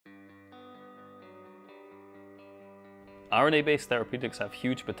RNA-based therapeutics have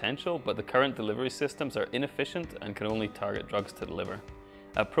huge potential, but the current delivery systems are inefficient and can only target drugs to the liver.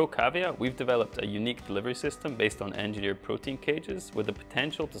 At Procavea, we've developed a unique delivery system based on engineered protein cages with the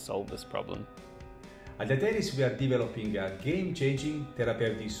potential to solve this problem. At Diatheris, we are developing a game-changing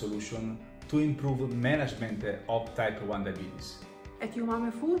therapeutic solution to improve management of type 1 diabetes. At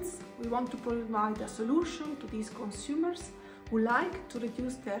Yumame Foods, we want to provide a solution to these consumers who like to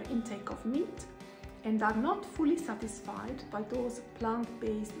reduce their intake of meat and are not fully satisfied by those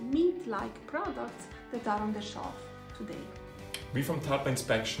plant-based meat-like products that are on the shelf today. We from Talpa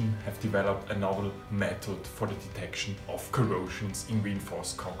Inspection have developed a novel method for the detection of corrosions in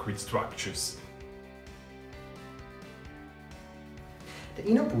reinforced concrete structures. The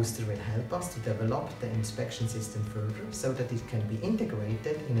InnoBooster will help us to develop the inspection system further so that it can be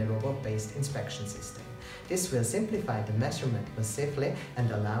integrated in a robot-based inspection system. This will simplify the measurement massively and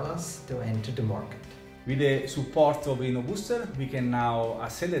allow us to enter the market. With the support of InnoBooster, we can now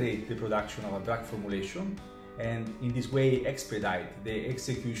accelerate the production of a drug formulation and in this way expedite the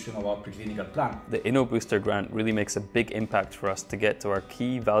execution of our preclinical plan. The InnoBooster grant really makes a big impact for us to get to our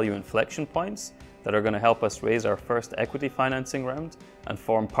key value inflection points that are going to help us raise our first equity financing round and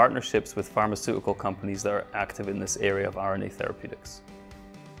form partnerships with pharmaceutical companies that are active in this area of RNA therapeutics.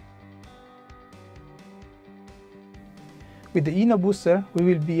 With the InnoBooster, we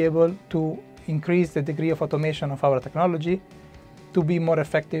will be able to increase the degree of automation of our technology to be more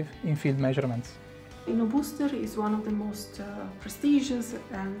effective in field measurements. InnoBooster is one of the most prestigious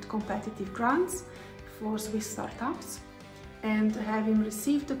and competitive grants for Swiss startups, and having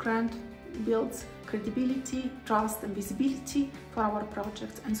received the grant builds credibility, trust and visibility for our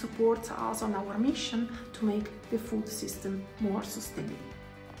projects and supports us on our mission to make the food system more sustainable.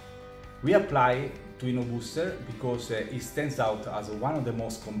 We apply to InnoBooster because it stands out as one of the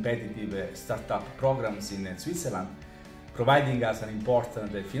most competitive startup programs in Switzerland, providing us an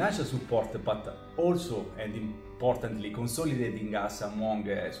important financial support, but also and importantly consolidating us among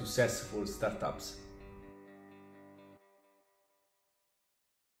successful startups.